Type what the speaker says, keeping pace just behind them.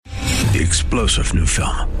The explosive new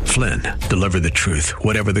film, Flynn, deliver the truth,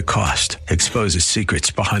 whatever the cost, exposes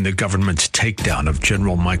secrets behind the government's takedown of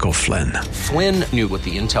General Michael Flynn. Flynn knew what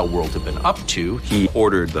the intel world had been up to. He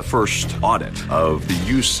ordered the first audit of the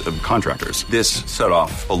use of contractors. This set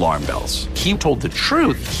off alarm bells. He told the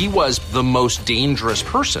truth. He was the most dangerous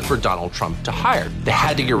person for Donald Trump to hire. They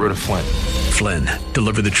had to get rid of Flynn. Flynn,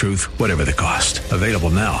 deliver the truth, whatever the cost. Available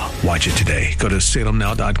now. Watch it today. Go to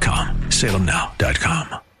salemnow.com.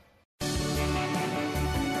 salemnow.com.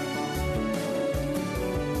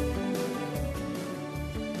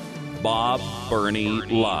 Bob Burney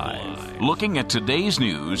Live. Looking at today's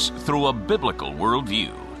news through a biblical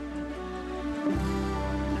worldview.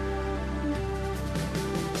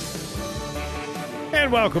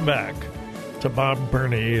 And welcome back to Bob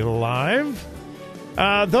Burney Live.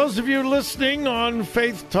 Those of you listening on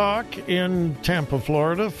Faith Talk in Tampa,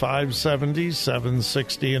 Florida, 570,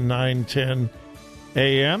 760, and 910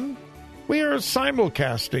 a.m., we are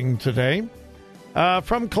simulcasting today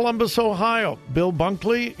from Columbus, Ohio. Bill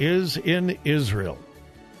Bunkley is in Israel.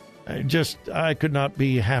 I could not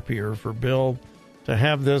be happier for Bill to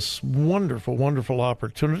have this wonderful, wonderful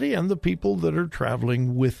opportunity and the people that are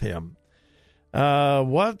traveling with him.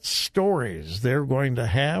 What stories they're going to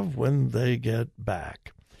have when they get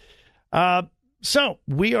back. So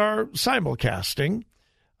we are simulcasting.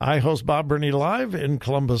 I host Bob Burney Live in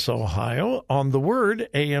Columbus, Ohio on The Word,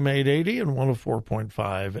 AM 880 and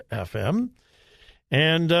 104.5 FM.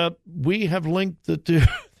 And we have linked the two,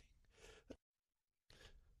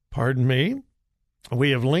 pardon me,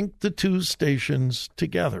 we have linked the two stations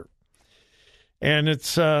together. And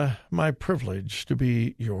it's my privilege to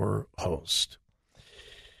be your host.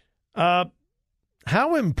 How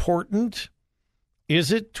important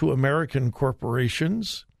is it to American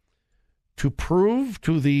corporations to prove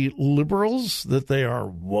to the liberals that they are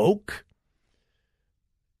woke?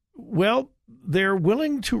 Well, they're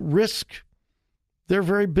willing to risk their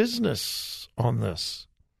very business on this.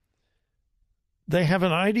 They have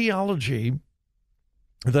an ideology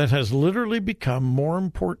that has literally become more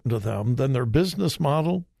important to them than their business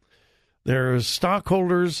model, their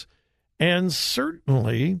stockholders, and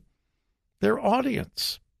certainly their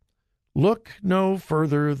audience. Look no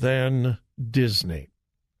further than Disney.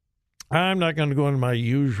 I'm not going to go into my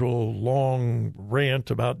usual long rant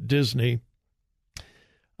about Disney.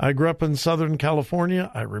 I grew up in Southern California.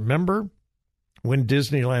 I remember when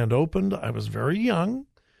Disneyland opened. I was very young,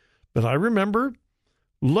 but I remember,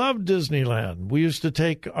 loved Disneyland. We used to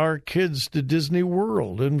take our kids to Disney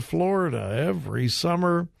World in Florida every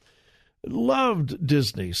summer. Loved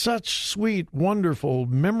Disney. Such sweet, wonderful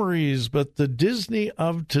memories, but the Disney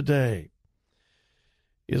of today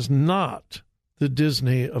is not the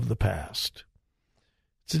Disney of the past.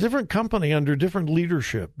 It's a different company under different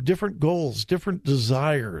leadership, different goals, different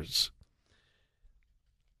desires.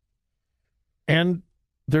 And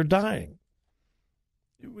they're dying.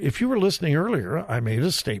 If you were listening earlier, I made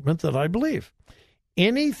a statement that I believe.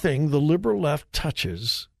 Anything the liberal left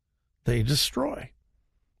touches, they destroy.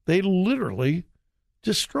 They literally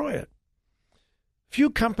destroy it. Few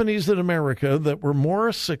companies in America that were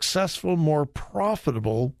more successful, more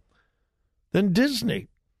profitable than Disney,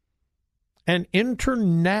 an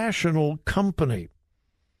international company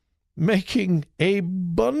making a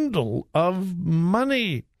bundle of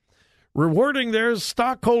money, rewarding their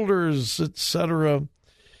stockholders, etc.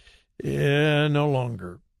 No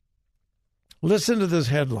longer. Listen to this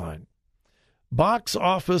headline. Box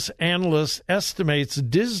office analyst estimates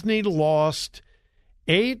Disney lost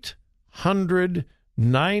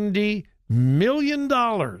 $890 million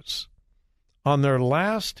on their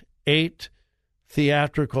last 8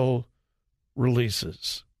 theatrical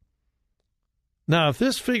releases. Now, if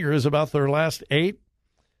this figure is about their last 8,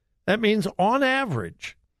 that means on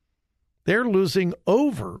average, they're losing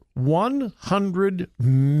over $100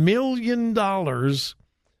 million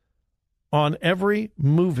on every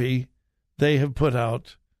movie they have put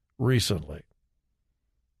out recently.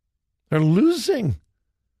 They're losing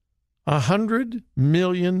 $100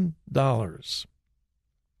 million.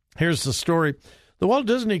 Here's the story. The Walt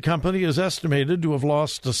Disney Company is estimated to have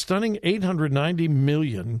lost a stunning $890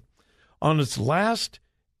 million on its last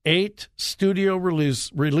 8 studio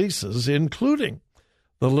releases, including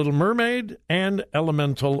The Little Mermaid and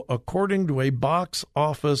Elemental, according to a box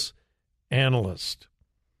office analyst.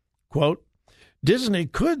 Quote, Disney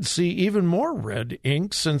could see even more red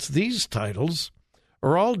ink since these titles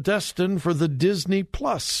are all destined for the Disney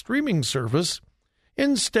Plus streaming service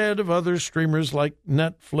instead of other streamers like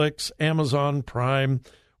Netflix, Amazon Prime,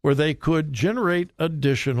 where they could generate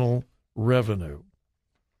additional revenue.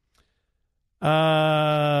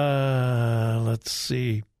 Let's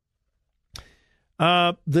see.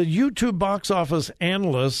 The YouTube box office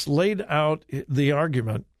analysts laid out the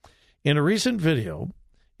argument in a recent video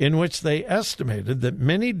in which they estimated that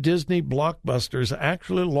many Disney blockbusters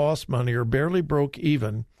actually lost money or barely broke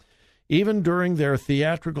even during their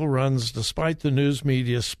theatrical runs, despite the news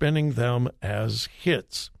media spinning them as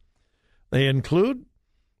hits. They include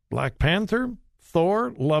Black Panther,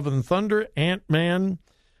 Thor, Love and Thunder, Ant-Man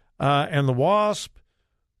and the Wasp,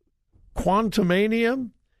 Quantumania,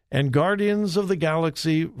 and Guardians of the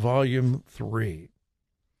Galaxy Volume 3.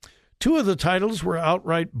 Two of the titles were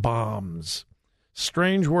outright bombs,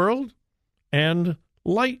 Strange World and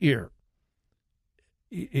Lightyear.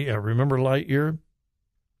 Yeah, remember Lightyear?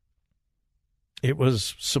 It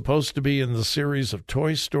was supposed to be in the series of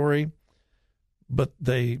Toy Story, but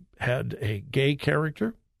they had a gay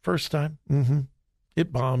character first time.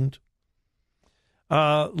 It bombed.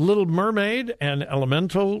 Little Mermaid and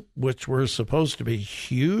Elemental, which were supposed to be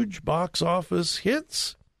huge box office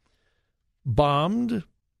hits, bombed.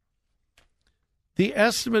 The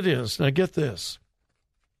estimate is, now get this,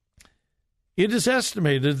 it is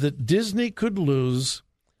estimated that Disney could lose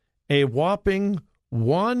a whopping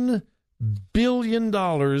 $1 billion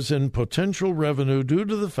in potential revenue due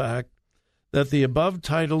to the fact that the above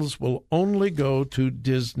titles will only go to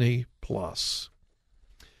Disney Plus.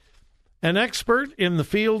 An expert in the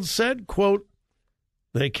field said, quote,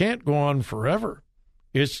 "They can't go on forever.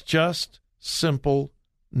 It's just simple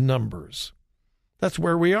numbers." That's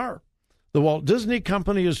where we are. The Walt Disney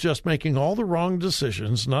Company is just making all the wrong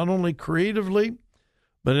decisions, not only creatively,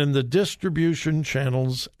 but in the distribution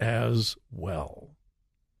channels as well.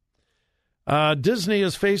 Disney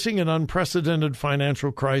is facing an unprecedented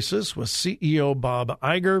financial crisis, with CEO Bob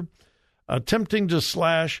Iger attempting to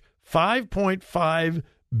slash $5.5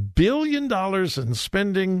 billion in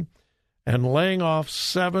spending and laying off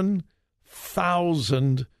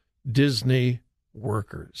 7,000 Disney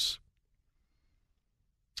workers.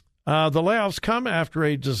 The layoffs come after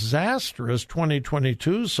a disastrous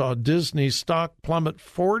 2022 saw Disney stock plummet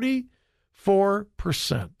 44%,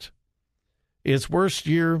 its worst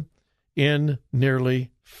year in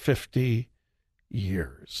nearly 50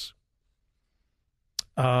 years.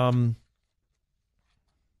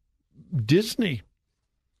 Disney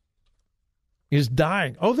is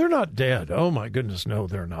dying. Oh, they're not dead. Oh, my goodness, no,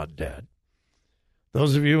 they're not dead.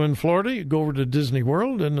 Those of you in Florida, you go over to Disney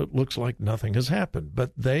World, and it looks like nothing has happened.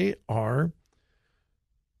 But they are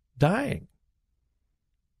dying.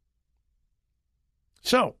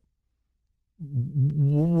 So,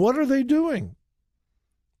 what are they doing?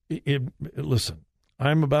 Listen,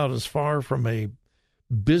 I'm about as far from a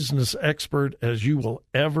business expert as you will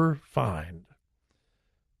ever find.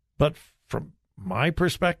 But from my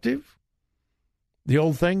perspective, the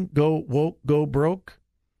old thing, go woke, go broke,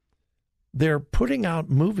 they're putting out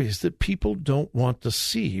movies that people don't want to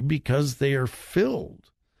see because they are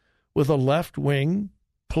filled with a left-wing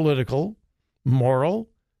political, moral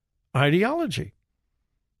ideology.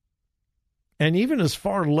 And even as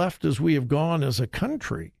far left as we have gone as a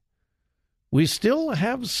country, we still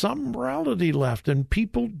have some morality left, and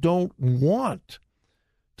people don't want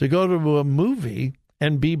to go to a movie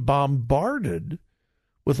and be bombarded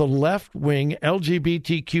with a left-wing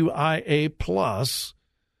LGBTQIA plus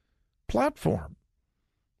platform.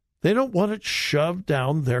 They don't want it shoved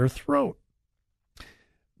down their throat.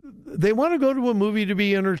 They want to go to a movie to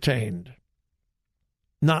be entertained,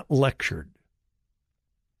 not lectured.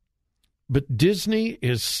 But Disney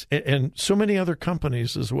is, and so many other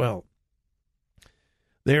companies as well,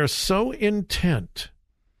 they are so intent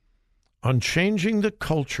on changing the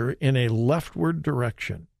culture in a leftward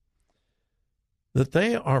direction that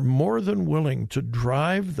they are more than willing to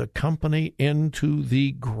drive the company into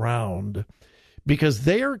the ground because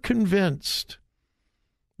they are convinced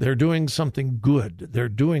they're doing something good. They're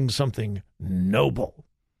doing something noble.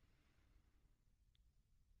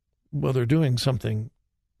 Well, they're doing something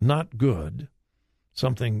not good,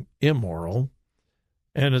 something immoral,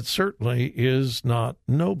 and it certainly is not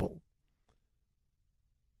noble.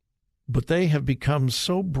 But they have become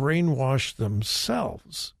so brainwashed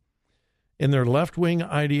themselves in their left-wing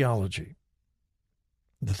ideology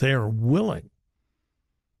that they are willing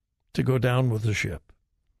to go down with the ship.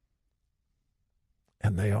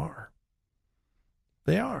 And they are.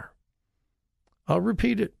 They are. I'll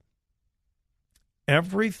repeat it.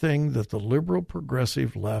 Everything that the liberal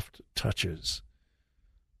progressive left touches,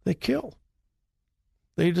 they kill.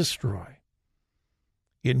 They destroy,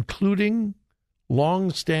 including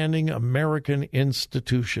long-standing American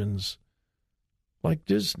institutions like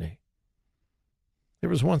Disney. There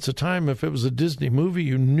was once a time, if it was a Disney movie,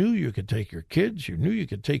 you knew you could take your kids, you knew you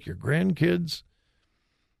could take your grandkids.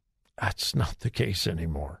 That's not the case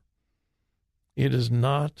anymore. It is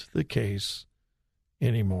not the case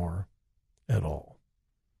anymore at all.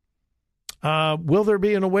 Will there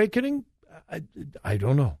be an awakening? I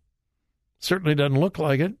don't know. Certainly doesn't look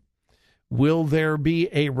like it. Will there be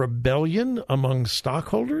a rebellion among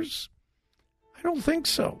stockholders? I don't think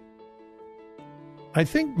so. I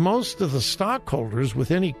think most of the stockholders with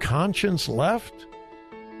any conscience left,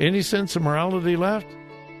 any sense of morality left,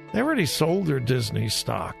 they already sold their Disney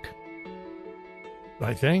stock.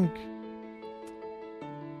 I think.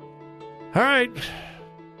 All right.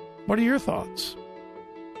 What are your thoughts?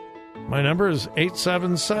 My number is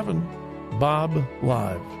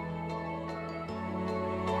 877-BOB-LIVE.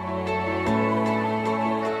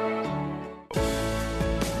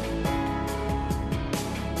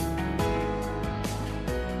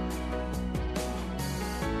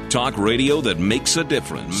 Talk radio that makes a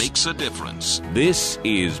difference. This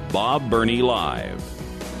is Bob Burney Live.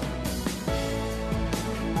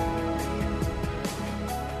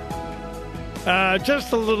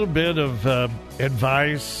 Just a little bit of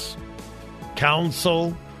advice,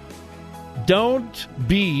 counsel. Don't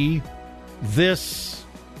be this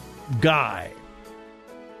guy.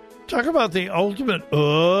 Talk about the ultimate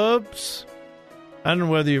oops. I don't know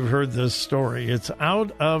whether you've heard this story. It's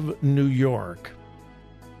out of New York.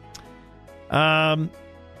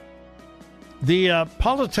 The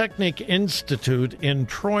Polytechnic Institute in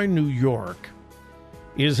Troy, New York,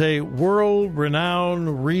 is a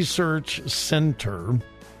world-renowned research center,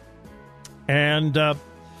 and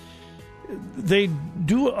they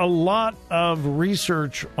do a lot of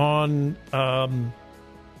research on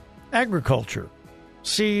agriculture,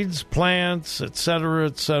 seeds, plants,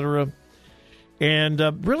 etc.,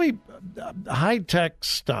 and really high-tech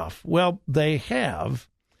stuff. Well, they have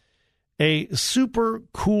a super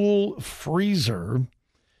cool freezer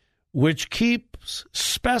which keeps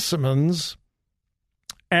specimens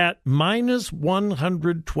at minus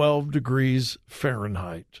 112 degrees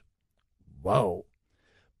Fahrenheit. Whoa.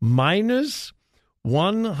 Minus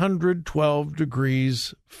 112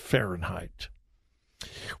 degrees Fahrenheit.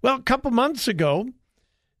 Well, a couple months ago,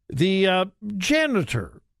 the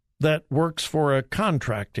janitor that works for a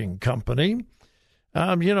contracting company,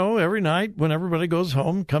 every night when everybody goes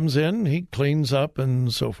home, comes in, he cleans up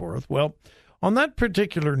and so forth. Well, on that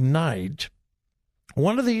particular night,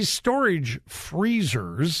 one of these storage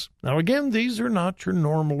freezers, now again, these are not your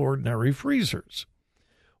normal ordinary freezers,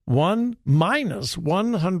 minus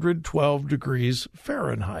 112 degrees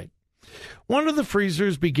Fahrenheit. One of the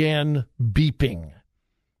freezers began beeping.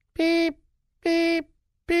 Beep, beep,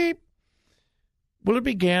 beep. Well, it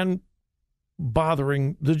began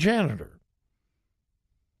bothering the janitor.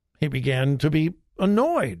 He began to be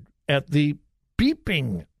annoyed at the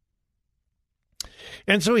beeping.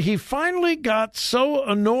 And so he finally got so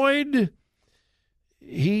annoyed,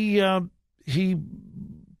 he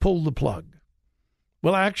pulled the plug.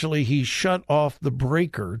 Well, actually, he shut off the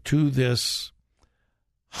breaker to this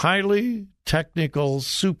highly technical,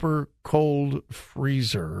 super cold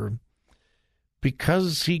freezer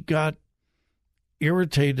because he got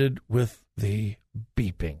irritated with the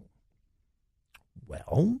beeping.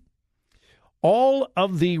 Well, all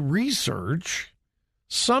of the research,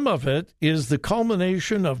 some of it is the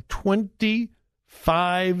culmination of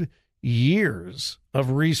 25 years of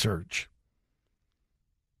research.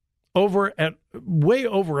 Way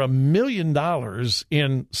over $1 million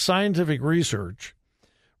in scientific research,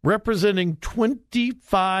 representing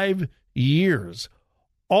 25 years.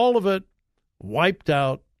 All of it wiped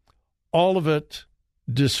out, all of it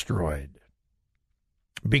destroyed.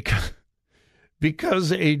 Because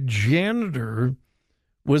a janitor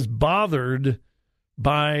was bothered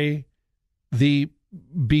by the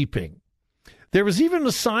beeping. There was even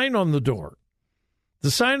a sign on the door. The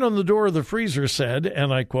sign on the door of the freezer said,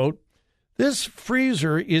 and I quote, "This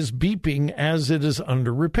freezer is beeping as it is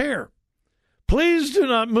under repair. Please do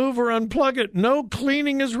not move or unplug it. No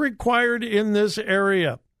cleaning is required in this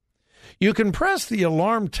area. You can press the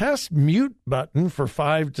alarm test mute button for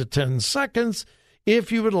 5 to 10 seconds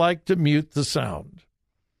if you would like to mute the sound."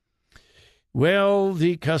 Well,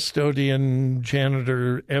 the custodian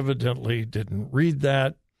janitor evidently didn't read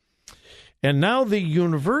that. And now the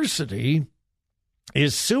university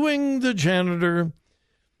is suing the janitor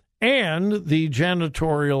and the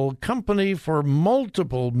janitorial company for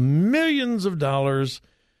multiple millions of dollars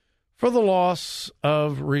for the loss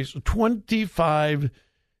of 25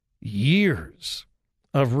 years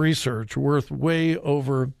of research worth way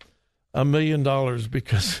over $1 million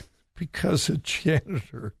because a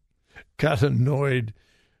janitor got annoyed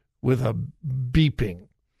with a beeping.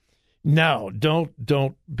 Now,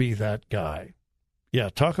 don't be that guy. Yeah,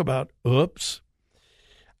 talk about oops.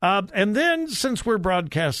 And then, since we're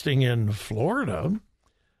broadcasting in Florida,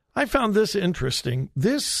 I found this interesting.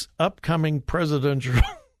 This upcoming presidential,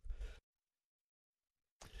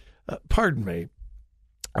 pardon me,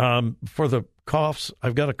 for the coughs,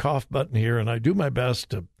 I've got a cough button here, and I do my best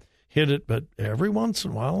to hit it, but every once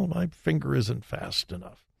in a while, my finger isn't fast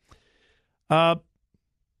enough.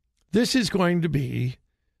 This is going to be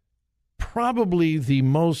probably the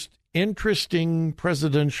most interesting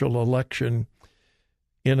presidential election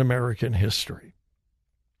in American history.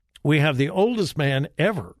 We have the oldest man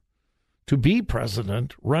ever to be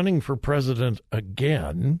president running for president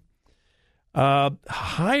again.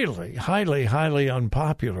 Highly, highly, highly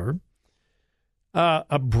unpopular.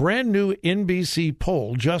 A brand new NBC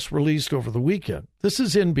poll just released over the weekend. This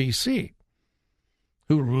is NBC,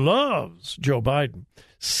 who loves Joe Biden.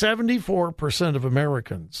 74% of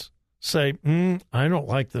Americans say, I don't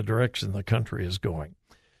like the direction the country is going.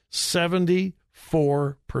 74%.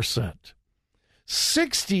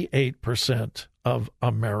 68% of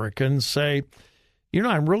Americans say,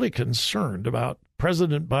 I'm really concerned about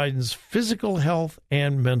President Biden's physical health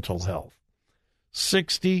and mental health.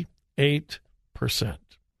 68%.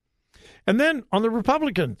 And then on the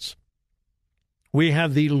Republicans, we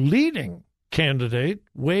have the leading candidate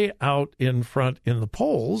way out in front in the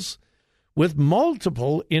polls with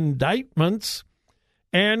multiple indictments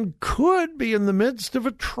and could be in the midst of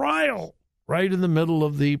a trial right in the middle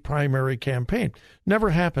of the primary campaign. Never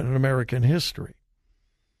happened in American history.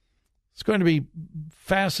 It's going to be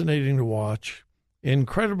fascinating to watch,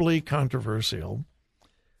 incredibly controversial.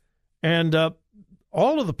 And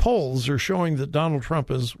all of the polls are showing that Donald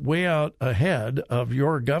Trump is way out ahead of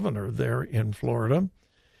your governor there in Florida.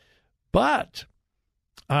 But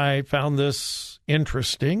I found this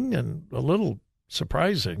interesting and a little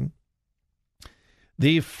surprising.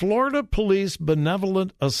 The Florida Police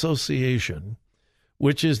Benevolent Association,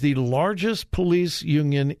 which is the largest police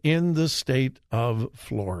union in the state of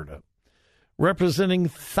Florida, representing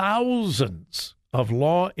thousands of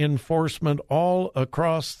law enforcement all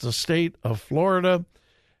across the state of Florida,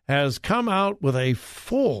 has come out with a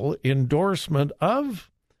full endorsement of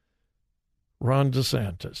Ron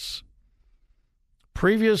DeSantis.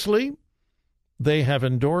 Previously, they have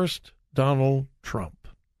endorsed Donald Trump.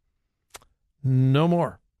 No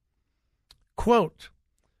more. Quote,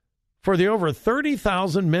 for the over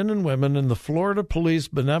 30,000 men and women in the Florida Police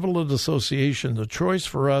Benevolent Association, the choice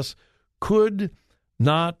for us could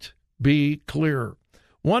not be clearer.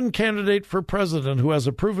 One candidate for president who has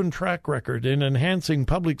a proven track record in enhancing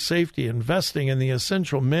public safety, investing in the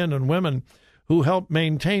essential men and women who help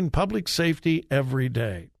maintain public safety every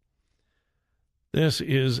day. This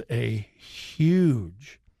is a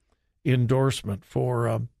huge endorsement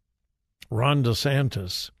for Ron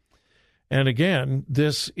DeSantis. And again,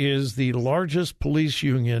 this is the largest police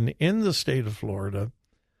union in the state of Florida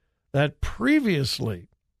that previously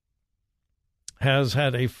has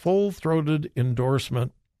had a full-throated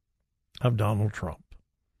endorsement of Donald Trump.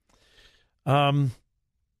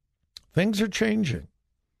 Things are changing.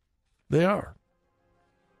 They are.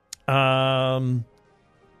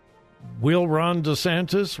 Will Ron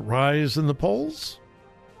DeSantis rise in the polls?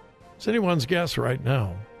 It's anyone's guess right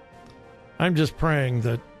now. I'm just praying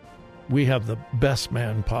that we have the best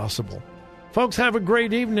man possible. Folks, have a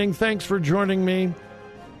great evening. Thanks for joining me.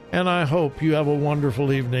 And I hope you have a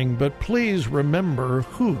wonderful evening. But please remember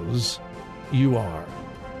whose you are.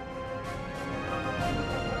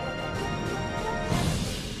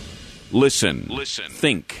 Listen.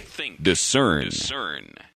 Think. Discern.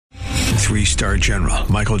 3-star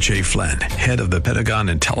General Michael J. Flynn, head of the Pentagon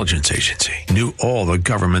Intelligence Agency, knew all the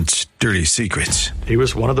government's dirty secrets. He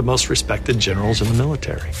was one of the most respected generals in the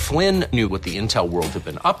military. Flynn knew what the intel world had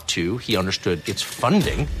been up to. He understood its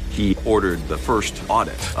funding. He ordered the first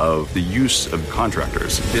audit of the use of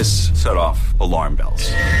contractors. This set off alarm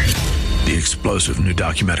bells. The explosive new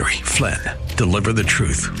documentary, Flynn, Deliver the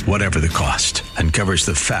Truth, Whatever the Cost, uncovers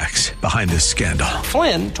the facts behind this scandal.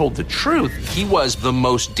 Flynn told the truth. He was the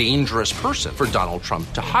most dangerous person for Donald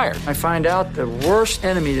Trump to hire. I find out the worst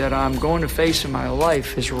enemy that I'm going to face in my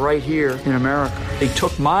life is right here in America. They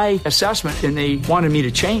took my assessment and they wanted me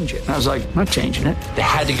to change it. And I was like, I'm not changing it. They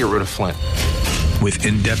had to get rid of Flynn. With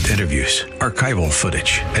in-depth interviews, archival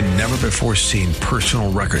footage, and never-before-seen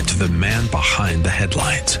personal records of the man behind the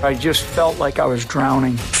headlines. I just felt like I was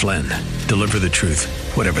drowning. Flynn, Deliver the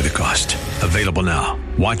Truth, Whatever the Cost. Available now.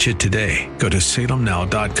 Watch it today. Go to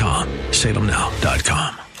salemnow.com.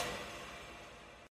 salemnow.com.